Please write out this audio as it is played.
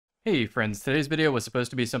Hey friends, today's video was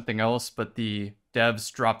supposed to be something else, but the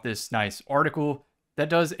devs dropped this nice article that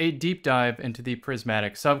does a deep dive into the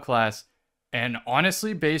prismatic subclass, and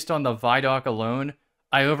honestly, based on the Vidoc alone,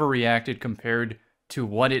 I overreacted compared to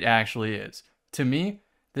what it actually is. To me,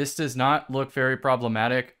 this does not look very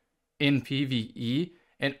problematic in PvE,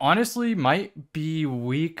 and honestly might be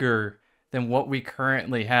weaker than what we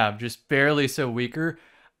currently have, just barely so weaker.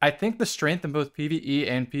 I think the strength in both PvE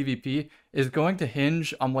and PvP is going to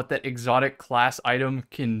hinge on what that exotic class item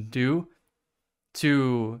can do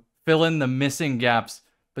to fill in the missing gaps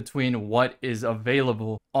between what is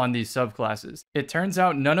available on these subclasses. It turns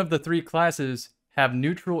out none of the three classes have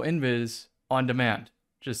neutral invis on demand.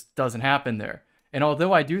 Just doesn't happen there. And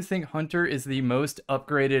although I do think Hunter is the most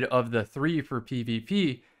upgraded of the three for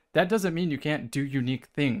PvP, that doesn't mean you can't do unique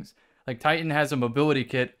things. Like Titan has a mobility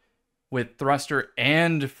kit with Thruster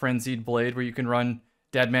and Frenzied Blade where you can run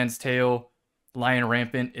Deadman's Tail, Lion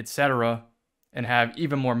Rampant, etc. and have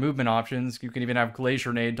even more movement options. You can even have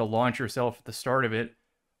Glacier Nade to launch yourself at the start of it.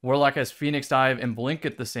 Warlock has Phoenix Dive and Blink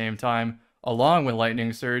at the same time, along with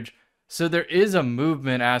Lightning Surge. So there is a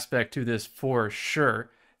movement aspect to this for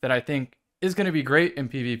sure that I think is going to be great in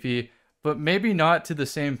PvP, but maybe not to the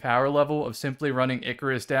same power level of simply running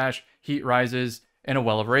Icarus Dash, Heat Rises, and a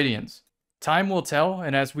Well of Radiance. Time will tell,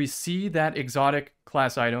 and as we see that exotic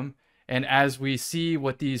class item, and as we see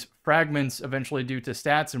what these fragments eventually do to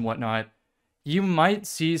stats and whatnot, you might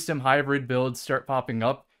see some hybrid builds start popping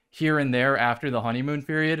up here and there after the honeymoon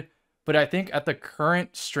period, but I think at the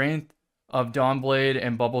current strength of Dawnblade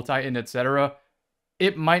and Bubble Titan, etc.,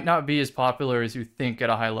 it might not be as popular as you think at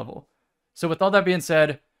a high level. So with all that being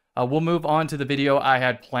said, we'll move on to the video I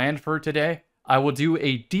had planned for today. I will do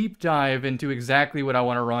a deep dive into exactly what I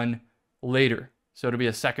want to run later, so it'll be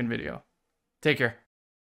a second video. Take care.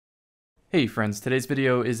 Hey friends, today's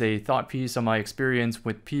video is a thought piece on my experience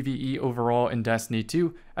with PvE overall in Destiny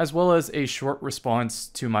 2, as well as a short response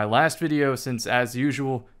to my last video since, as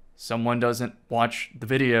usual, someone doesn't watch the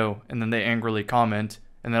video and then they angrily comment,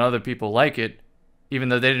 and then other people like it, even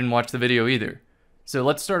though they didn't watch the video either. So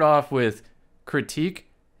let's start off with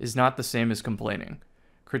critique is not the same as complaining.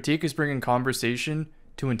 Critique is bringing conversation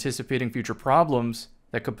to anticipating future problems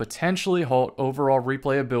that could potentially halt overall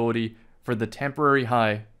replayability for the temporary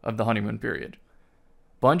high of the honeymoon period.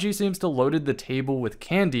 Bungie seems to loaded the table with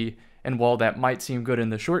candy, and while that might seem good in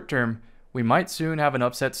the short term, we might soon have an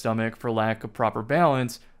upset stomach for lack of proper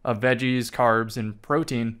balance of veggies, carbs, and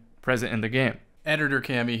protein present in the game. Editor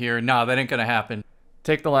Cammy here, nah, that ain't gonna happen.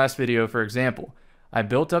 Take the last video for example. I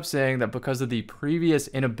built up saying that because of the previous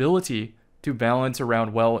inability to balance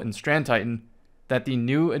around well in Strand Titan, that the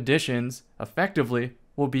new additions effectively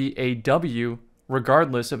will be a W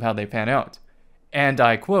regardless of how they pan out. And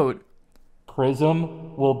I quote,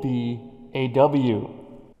 "Prism will be a W,"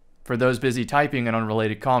 for those busy typing an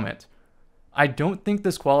unrelated comment. I don't think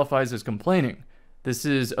this qualifies as complaining. This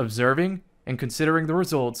is observing and considering the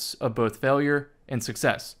results of both failure and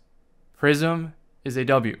success. Prism is a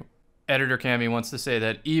W. Editor Cammy wants to say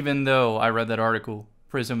that even though I read that article,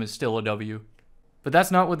 Prism is still a W. But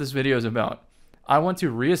that's not what this video is about. I want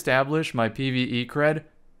to reestablish my PvE cred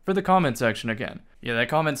for the comment section again. Yeah, that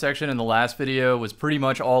comment section in the last video was pretty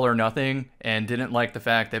much all or nothing and didn't like the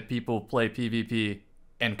fact that people play PvP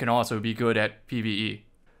and can also be good at PvE.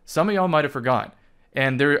 Some of y'all might have forgot,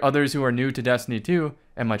 and there are others who are new to Destiny 2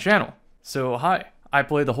 and my channel. So hi, I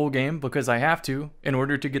play the whole game because I have to in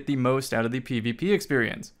order to get the most out of the PvP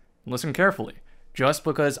experience. Listen carefully. Just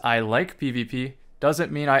because I like PvP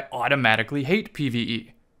doesn't mean I automatically hate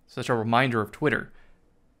PvE. Such a reminder of Twitter.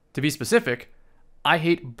 To be specific, I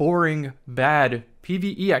hate boring, bad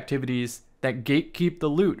PvE activities that gatekeep the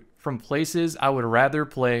loot from places I would rather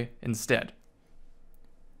play instead.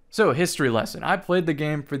 So, history lesson. I played the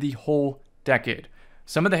game for the whole decade.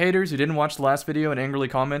 Some of the haters who didn't watch the last video and angrily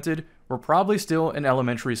commented were probably still in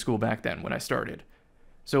elementary school back then when I started.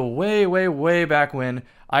 So way back when,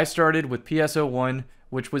 I started with PSO1,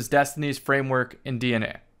 which was Destiny's framework in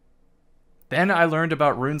DNA. Then I learned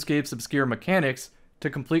about RuneScape's obscure mechanics to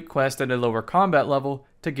complete quests at a lower combat level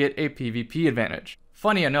to get a PvP advantage.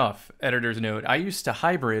 Funny enough, editor's note, I used to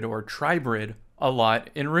hybrid or tribrid a lot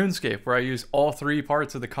in RuneScape, where I use all three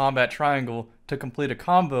parts of the combat triangle to complete a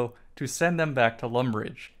combo to send them back to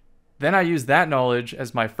Lumbridge. Then I used that knowledge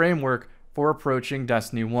as my framework for approaching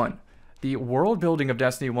Destiny 1. The world building of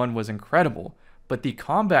Destiny 1 was incredible, but the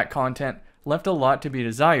combat content left a lot to be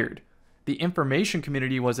desired. The information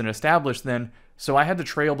community wasn't established then, so I had to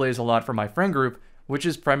trailblaze a lot for my friend group, which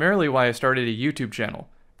is primarily why I started a YouTube channel.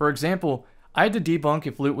 For example, I had to debunk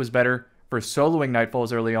if loot was better for soloing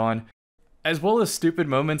Nightfalls early on, as well as stupid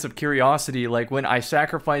moments of curiosity like when I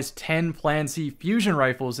sacrificed 10 Plan C fusion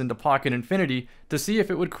rifles into Pocket Infinity to see if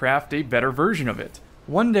it would craft a better version of it.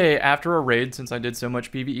 One day after a raid, since I did so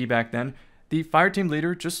much PvE back then, the fireteam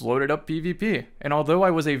leader just loaded up PvP, and although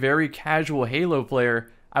I was a very casual Halo player,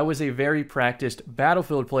 I was a very practiced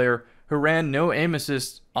Battlefield player who ran no aim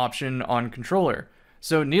assist option on controller.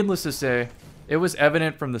 So needless to say, it was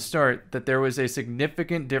evident from the start that there was a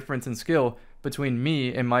significant difference in skill between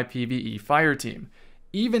me and my PvE fire team.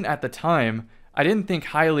 Even at the time, I didn't think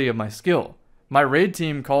highly of my skill. My raid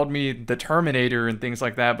team called me the Terminator and things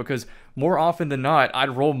like that because more often than not,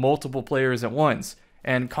 I'd roll multiple players at once.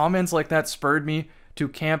 And comments like that spurred me to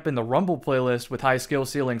camp in the Rumble playlist with high skill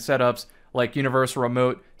ceiling setups like Universal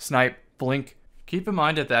Remote, Snipe, Blink. Keep in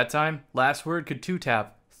mind at that time, Last Word could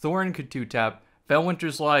 2-tap, Thorin could 2-tap,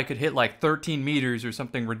 Felwinter's Lie could hit like 13 meters or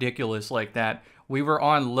something ridiculous like that. We were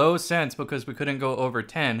on low sense because we couldn't go over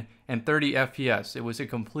 10 and 30 FPS. It was a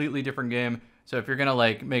completely different game. So if you're gonna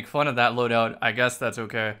like make fun of that loadout, I guess that's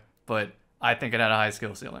okay. But I think it had a high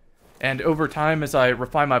skill ceiling. And over time, as I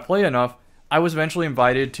refined my play enough, I was eventually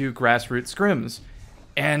invited to grassroots scrims.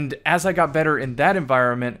 And as I got better in that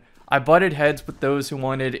environment, I butted heads with those who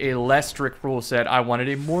wanted a less strict rule set. I wanted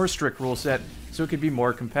a more strict rule set so it could be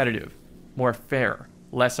more competitive, more fair,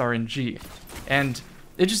 less RNG. And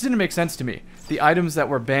it just didn't make sense to me. The items that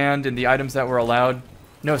were banned and the items that were allowed,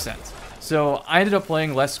 no sense. So I ended up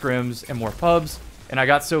playing less scrims and more pubs, and I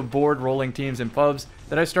got so bored rolling teams in pubs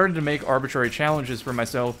that I started to make arbitrary challenges for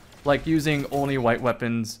myself, like using only white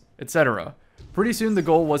weapons, etc. Pretty soon the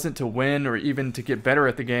goal wasn't to win or even to get better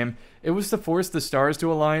at the game, it was to force the stars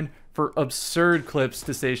to align for absurd clips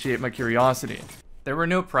to satiate my curiosity. There were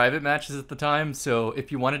no private matches at the time, so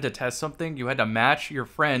if you wanted to test something, you had to match your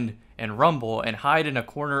friend in Rumble and hide in a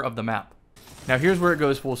corner of the map. Now here's where it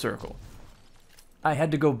goes full circle. I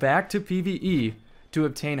had to go back to PvE to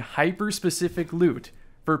obtain hyper-specific loot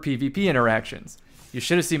for PvP interactions. You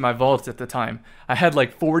should have seen my vaults at the time. I had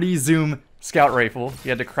like 40 zoom scout rifle, you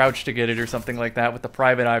had to crouch to get it or something like that with the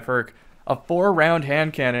private eye perk, a 4-round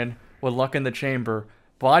hand cannon with luck in the chamber,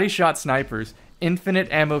 body shot snipers,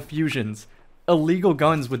 infinite ammo fusions, illegal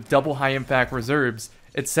guns with double high impact reserves,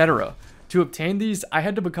 etc. To obtain these, I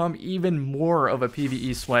had to become even more of a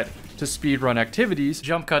PvE sweat to speedrun activities.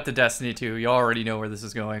 Jump cut to Destiny 2, you already know where this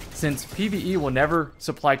is going. Since PvE will never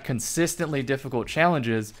supply consistently difficult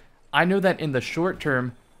challenges, I know that in the short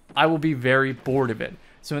term, I will be very bored of it.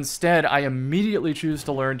 So instead, I immediately choose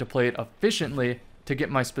to learn to play it efficiently to get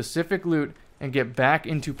my specific loot and get back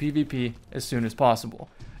into PvP as soon as possible.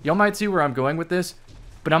 Y'all might see where I'm going with this,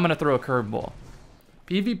 but I'm gonna throw a curveball.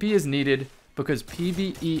 PvP is needed because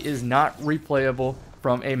PvE is not replayable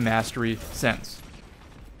from a mastery sense.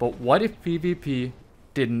 But what if PvP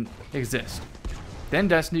didn't exist? Then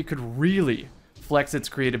Destiny could really flex its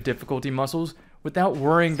creative difficulty muscles without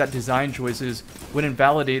worrying that design choices would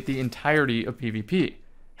invalidate the entirety of PvP.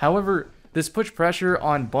 However, this puts pressure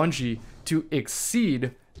on Bungie to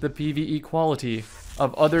exceed the PvE quality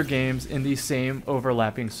of other games in the same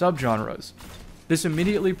overlapping subgenres. This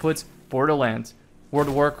immediately puts Borderlands, World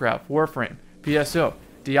of Warcraft, Warframe, PSO,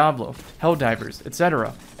 Diablo, Helldivers,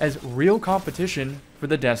 etc. as real competition for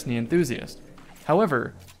the Destiny enthusiast.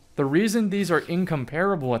 However, the reason these are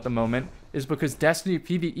incomparable at the moment is because Destiny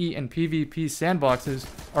PvE and PvP sandboxes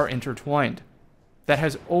are intertwined. That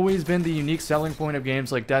has always been the unique selling point of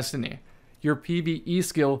games like Destiny. Your PvE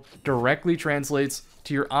skill directly translates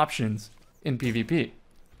to your options in PvP.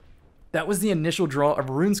 That was the initial draw of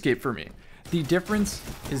RuneScape for me. The difference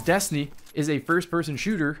is Destiny is a first-person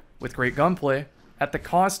shooter with great gunplay at the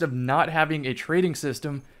cost of not having a trading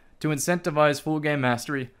system to incentivize full game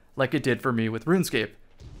mastery like it did for me with RuneScape.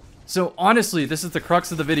 So honestly, this is the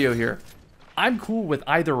crux of the video here. I'm cool with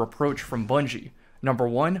either approach from Bungie. Number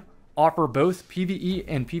one, offer both PvE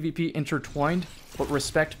and PvP intertwined, but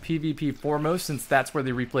respect PvP foremost since that's where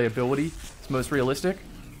the replayability is most realistic.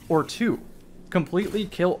 Or two, completely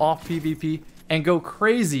kill off PvP and go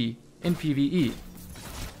crazy in PvE.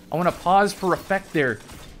 I want to pause for effect there,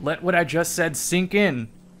 let what I just said sink in,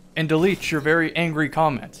 and delete your very angry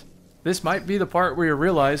comment. This might be the part where you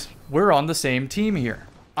realize we're on the same team here.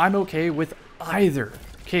 I'm okay with either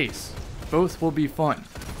case. Both will be fun.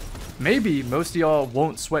 Maybe most of y'all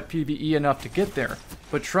won't sweat PvE enough to get there,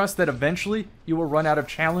 but trust that eventually you will run out of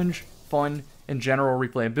challenge, fun, and general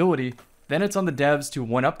replayability. Then it's on the devs to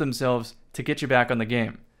one-up themselves to get you back on the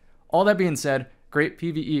game. All that being said, great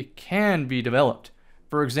PvE can be developed.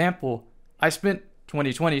 For example, I spent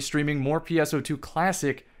 2020 streaming more PSO2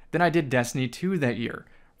 Classic than I did Destiny 2 that year.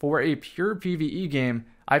 For a pure PvE game,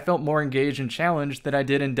 I felt more engaged and challenged than I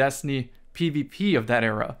did in Destiny PvP of that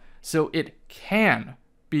era. so it can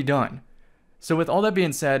be done. So with all that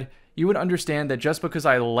being said, you would understand that just because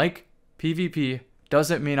I like PvP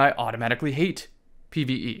doesn't mean I automatically hate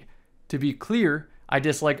PvE. To be clear, I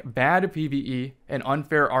dislike bad PvE and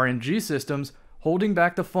unfair RNG systems holding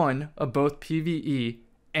back the fun of both PvE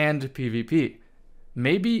and PvP.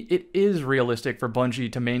 Maybe it is realistic for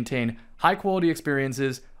Bungie to maintain high-quality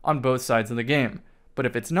experiences on both sides of the game, but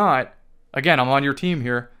if it's not, again, I'm on your team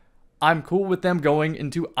here, I'm cool with them going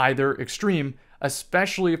into either extreme,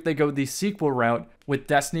 especially if they go the sequel route with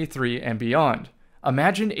Destiny 3 and beyond.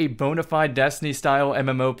 Imagine a bona fide Destiny-style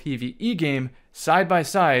MMO PvE game side by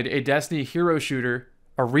side a Destiny hero shooter,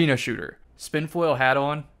 arena shooter. Spinfoil hat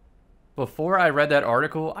on. Before I read that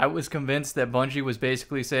article, I was convinced that Bungie was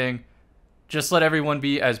basically saying, just let everyone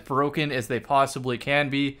be as broken as they possibly can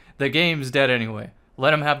be. The game's dead anyway.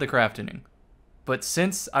 Let them have the crafting. But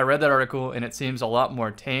since I read that article and it seems a lot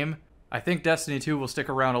more tame, I think Destiny 2 will stick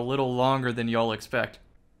around a little longer than y'all expect.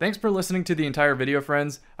 Thanks for listening to the entire video,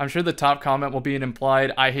 friends. I'm sure the top comment will be an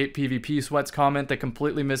implied I hate PvP sweats comment that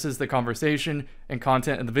completely misses the conversation and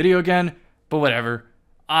content in the video again, but whatever.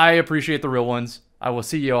 I appreciate the real ones. I will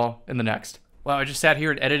see y'all in the next. Wow, I just sat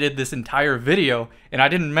here and edited this entire video, and I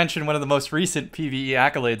didn't mention one of the most recent PvE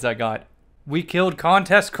accolades I got. We killed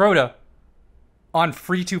Contest Crota on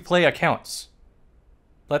free-to-play accounts.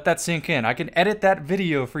 Let that sink in. I can edit that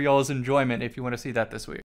video for y'all's enjoyment if you want to see that this week.